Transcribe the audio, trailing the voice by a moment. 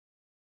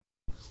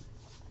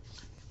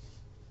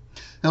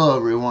Hello,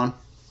 everyone.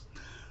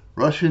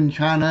 Russia and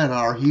China and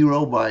our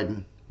hero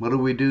Biden. What do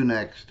we do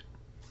next?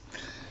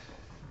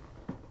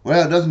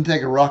 Well, it doesn't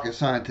take a rocket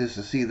scientist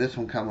to see this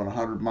one coming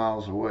 100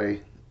 miles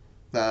away.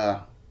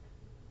 Uh,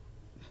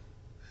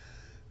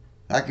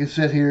 I can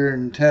sit here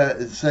and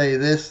say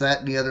this, that,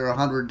 and the other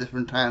 100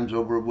 different times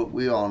over, but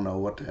we all know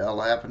what the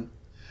hell happened.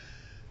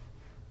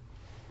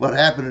 What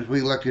happened is we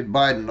elected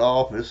Biden to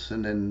office,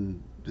 and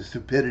then the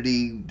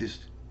stupidity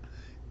just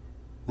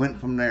went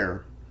from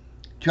there.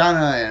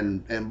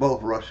 China and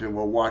both Russia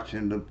were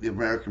watching the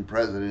American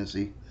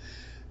presidency,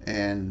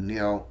 and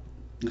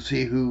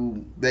see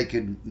who they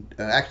could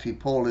actually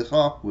pull this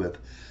off with.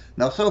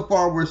 Now, so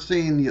far we're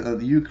seeing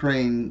the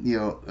Ukraine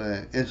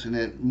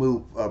incident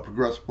move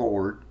progress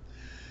forward,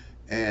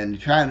 and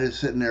China is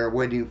sitting there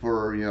waiting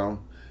for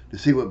to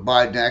see what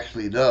Biden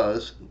actually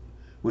does,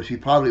 which he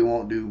probably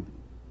won't do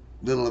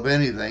little of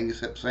anything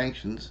except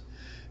sanctions,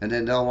 and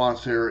then they'll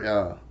launch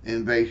their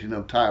invasion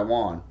of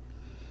Taiwan,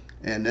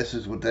 and this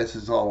is what this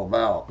is all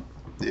about: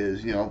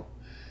 is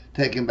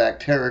taking back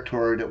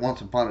territory that once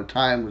upon a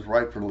time was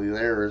rightfully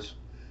theirs,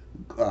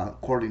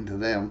 according to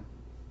them.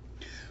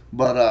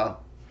 But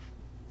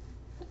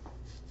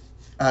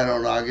I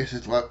don't know. I guess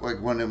it's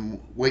like one of them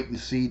wait and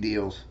see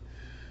deals.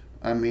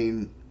 I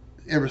mean,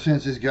 ever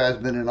since this guy's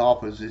been in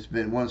office, it's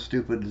been one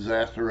stupid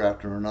disaster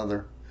after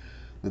another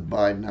with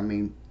Biden. I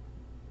mean,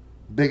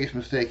 biggest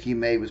mistake he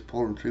made was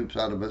pulling troops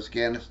out of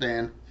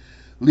Afghanistan,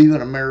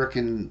 leaving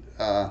American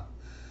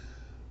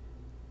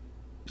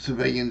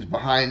civilians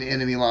behind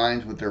enemy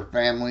lines with their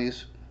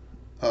families,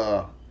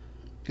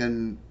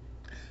 and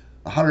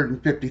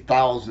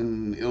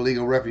 150,000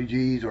 illegal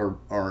refugees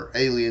or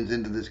aliens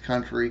into this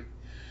country,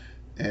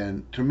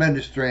 and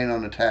tremendous strain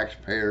on the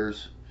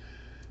taxpayers.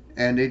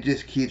 And it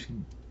just keeps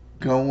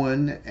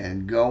going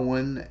and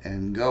going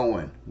and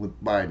going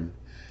with Biden.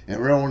 And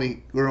we're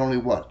only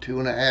what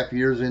 2.5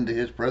 years into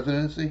his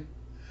presidency,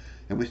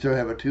 and we still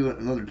have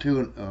another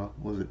two.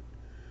 Was it?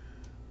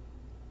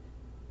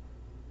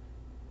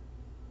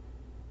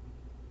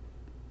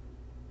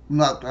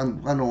 Not. I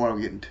don't know what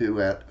I'm getting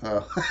to at.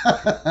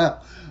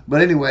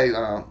 But anyway,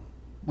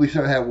 we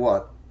still have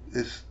what?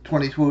 It's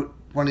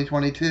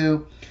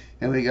 2022,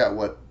 and we got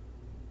what?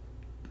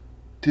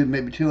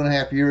 Maybe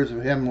 2.5 years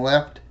of him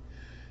left,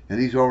 and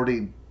he's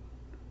already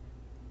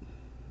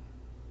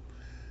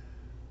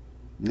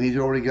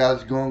got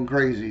us going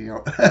crazy.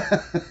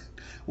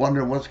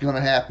 Wondering what's going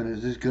to happen.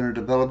 Is this going to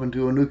develop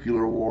into a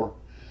nuclear war?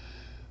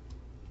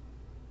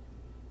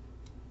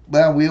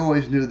 Well, we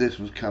always knew this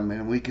was coming,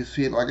 and we could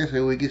see it. Like I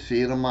said, we could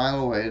see it a mile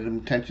away.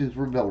 The tensions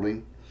were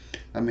building.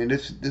 I mean,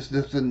 this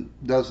doesn't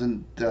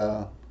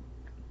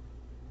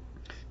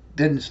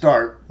didn't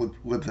start with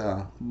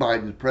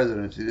Biden's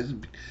presidency.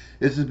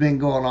 This has been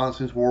going on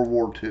since World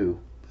War II. You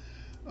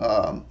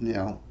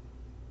know,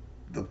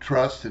 the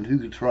trust and who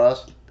to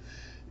trust,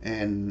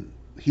 and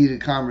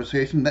heated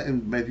conversation.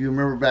 If you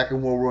remember back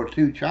in World War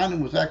II, China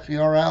was actually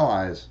our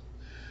allies,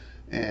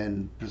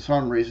 and for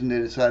some reason they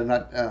decided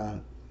not,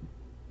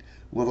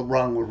 well,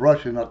 wrong with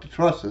Russia, not to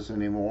trust us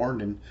anymore.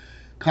 And then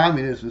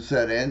communism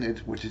set in,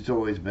 which has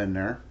always been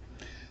there,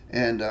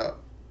 and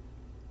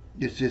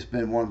it's just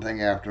been one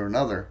thing after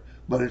another.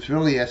 But it's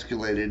really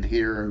escalated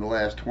here in the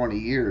last 20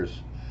 years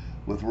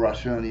with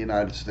Russia and the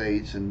United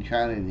States and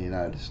China and the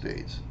United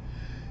States.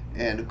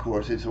 And of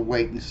course, it's a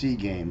wait and see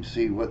game.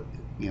 See what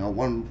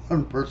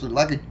one person,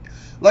 like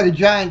a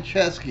giant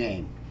chess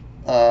game.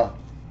 Uh,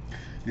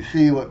 you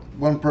see what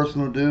one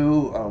person will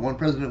do, one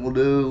president will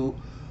do,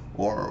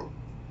 or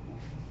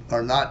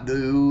not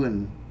do,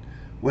 and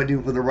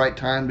waiting for the right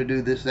time to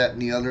do this, that,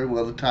 and the other.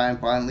 Well, the time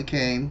finally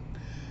came.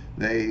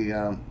 They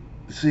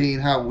seeing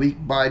how weak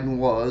Biden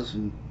was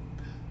and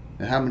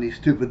how many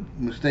stupid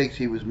mistakes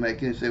he was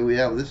making, say, well,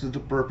 yeah, this is the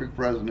perfect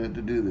president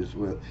to do this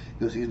with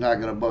because he's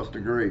not going to bust a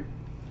grape.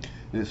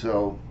 And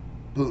so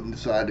Putin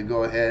decided to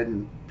go ahead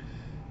and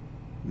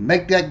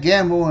make that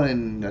gamble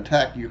and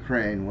attack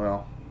Ukraine.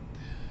 Well,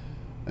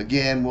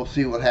 again, we'll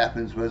see what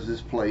happens as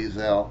this plays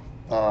out.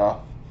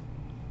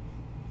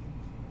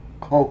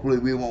 Hopefully,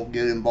 we won't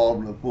get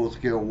involved in a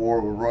full-scale war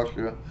with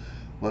Russia.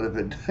 But if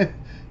it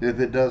if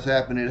it does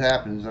happen, it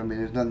happens. I mean,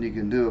 there's nothing you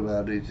can do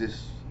about it.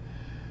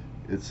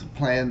 It's a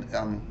planned,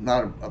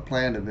 not a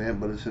planned event,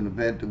 but it's an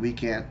event that we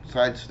can't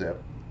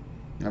sidestep.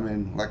 I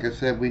mean, like I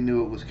said, we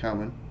knew it was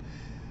coming.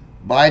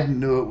 Biden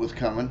knew it was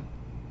coming.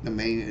 I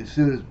mean, as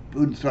soon as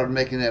Putin started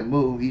making that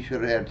move, he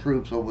should have had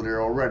troops over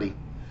there already.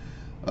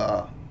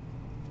 Uh,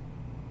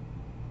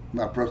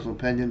 my personal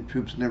opinion,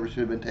 troops never should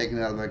have been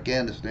taken out of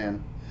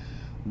Afghanistan.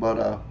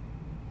 But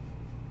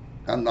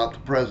I'm not the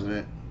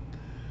president.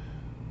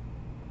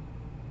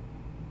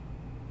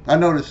 I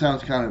know this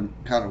sounds kind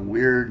of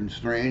weird and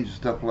strange and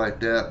stuff like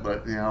that,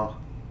 but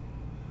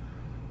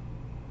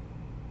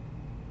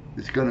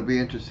it's going to be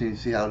interesting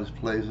to see how this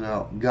plays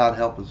out. God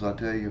help us, I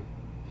tell you.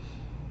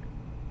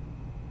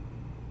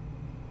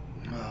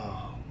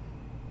 Oh.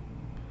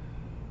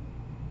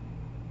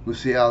 We'll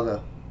see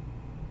how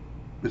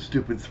the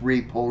stupid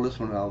three pull this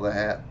one out of the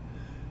hat.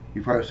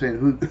 You're probably saying,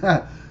 who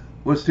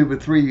What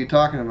stupid three are you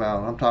talking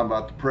about? I'm talking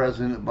about the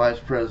president, vice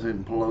president,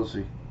 and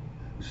Pelosi.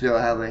 See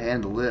how they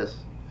handle this.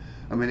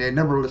 I mean, they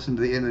never listen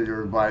to the end of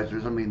their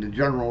advisors. I mean, the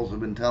generals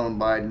have been telling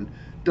Biden,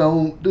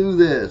 don't do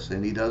this,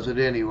 and he does it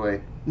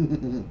anyway.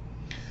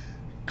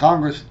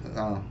 Congress,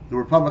 the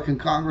Republican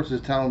Congress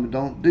is telling him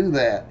don't do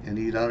that, and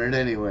he done it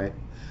anyway.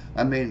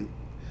 I mean,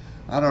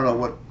 I don't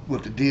know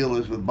what the deal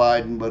is with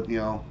Biden, but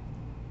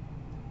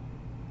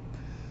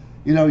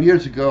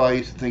years ago I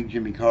used to think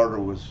Jimmy Carter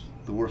was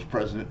the worst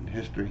president in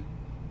history.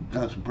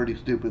 Done some pretty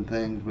stupid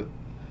things, but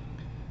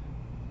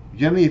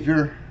Jimmy, if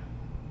you're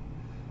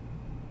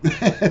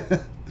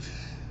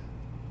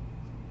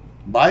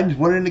Biden's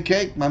winning the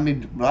cake. I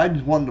mean,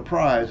 Biden's won the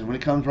prize, and when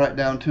it comes right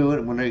down to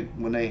it,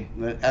 when they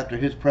after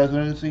his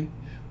presidency,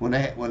 when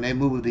they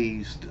move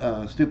the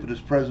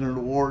stupidest president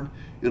award,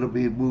 it'll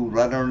be moved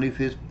right underneath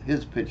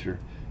his picture.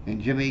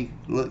 And Jimmy,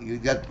 look, you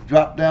got to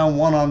drop down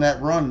one on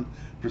that run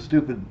for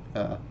stupid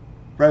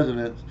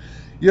presidents.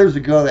 Years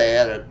ago, they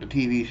had a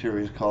TV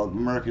series called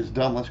America's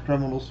Dumbest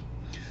Criminals.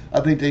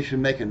 I think they should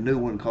make a new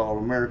one called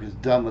America's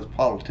Dumbest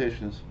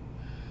Politicians.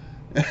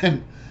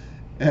 And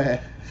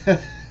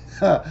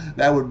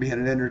that would be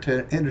an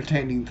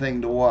entertaining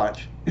thing to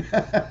watch.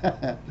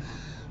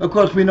 Of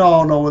course, we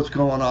all know what's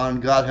going on.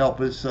 God help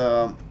us.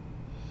 I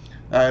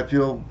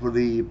feel for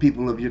the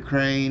people of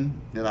Ukraine,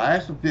 and I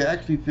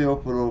actually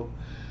feel for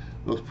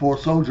those poor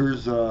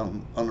soldiers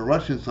on the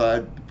Russian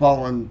side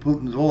following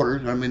Putin's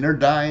orders. I mean, they're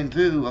dying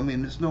too. I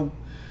mean,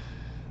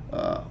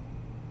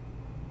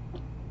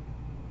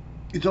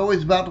 it's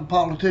always about the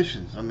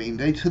politicians. I mean,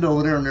 they sit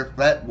over there on their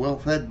fat,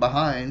 well-fed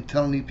behind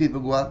telling these people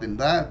to go out and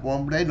die for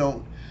them, but they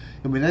don't.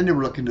 I mean, they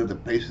never look into the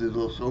faces of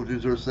those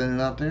soldiers they're sending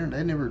out there.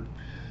 They never,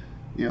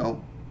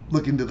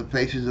 look into the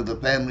faces of the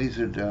families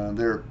that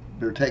they're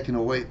taking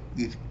away.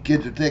 These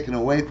kids are taken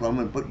away from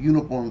and put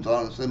uniforms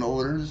on and sent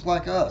over there, just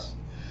like us.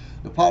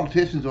 The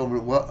politicians over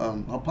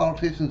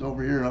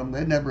here,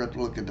 they never have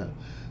to look at the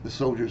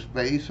soldier's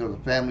face or the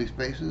family's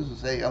faces and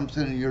say, "I'm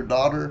sending your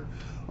daughter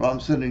or I'm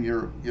sending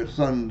your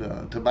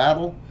son to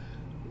battle."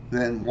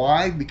 Then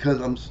why? Because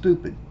I'm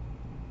stupid.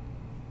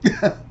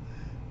 Because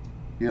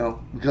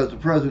the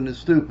president is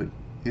stupid.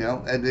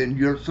 And then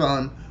your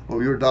son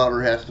or your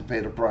daughter has to pay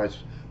the price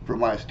for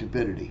my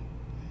stupidity.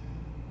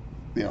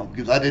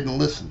 Because I didn't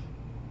listen.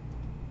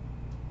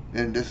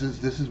 And this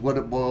is what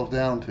it boils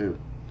down to.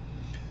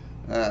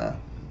 I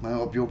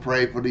hope you'll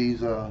pray for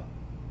these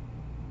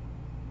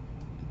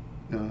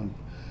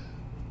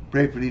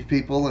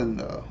people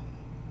and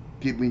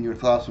keep me in your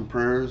thoughts and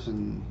prayers,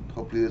 and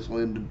hopefully this will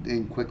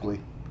end quickly,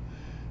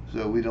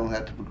 so we don't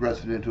have to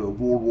progress it into a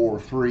World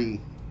War III.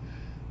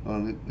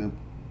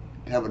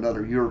 Have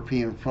another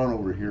European front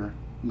over here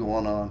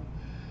going on.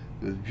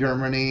 Because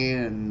Germany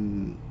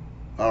and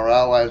our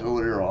allies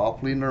over there are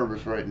awfully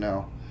nervous right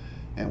now,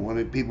 and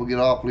when people get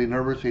awfully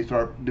nervous, they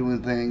start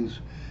doing things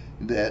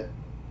that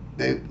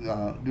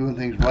doing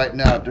things right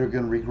now they're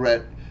going to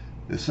regret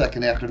the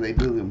second after they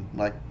do them,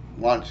 like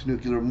launch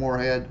nuclear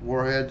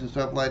warheads and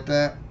stuff like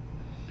that,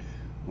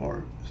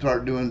 or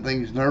start doing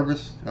things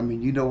nervous. I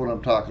mean, you know what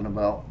I'm talking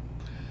about.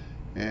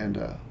 And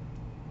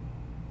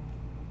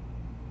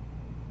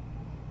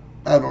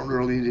I don't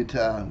really need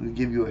to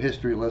give you a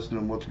history lesson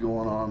on what's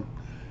going on,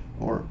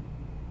 or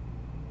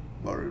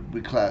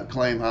we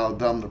claim how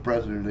dumb the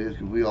president is,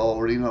 because we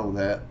already know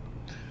that.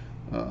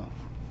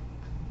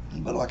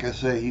 But like I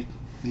say,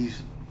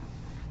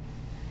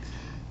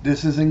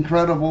 this is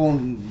incredible,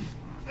 and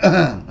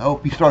I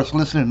hope he starts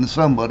listening to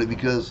somebody,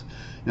 because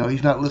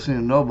he's not listening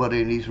to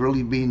nobody, and he's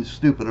really being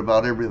stupid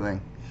about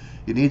everything.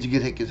 He needs to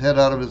take his head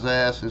out of his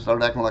ass and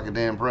start acting like a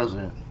damn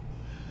president.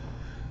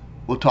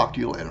 We'll talk to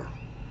you later.